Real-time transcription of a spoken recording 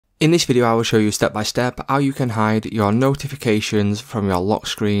In this video I will show you step by step how you can hide your notifications from your lock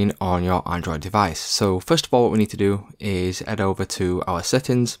screen on your Android device. So first of all, what we need to do is head over to our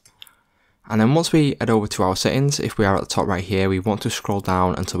settings, and then once we head over to our settings, if we are at the top right here, we want to scroll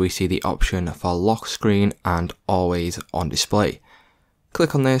down until we see the option for lock screen and always on display.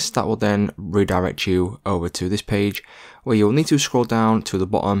 Click on this. That will then redirect you over to this page where you'll need to scroll down to the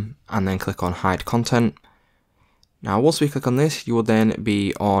bottom and then click on hide content. Now once we click on this, you will then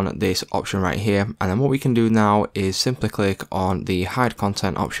be on this option right here, and then what we can do now is simply click on the hide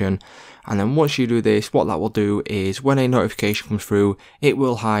content option, and then once you do this, what that will do is when a notification comes through, it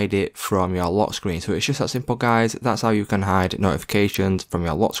will hide it from your lock screen. So it's just that simple, guys. That's how you can hide notifications from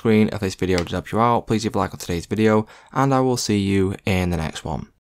your lock screen. If this video did help you out, please leave a like on today's video, and I will see you in the next one.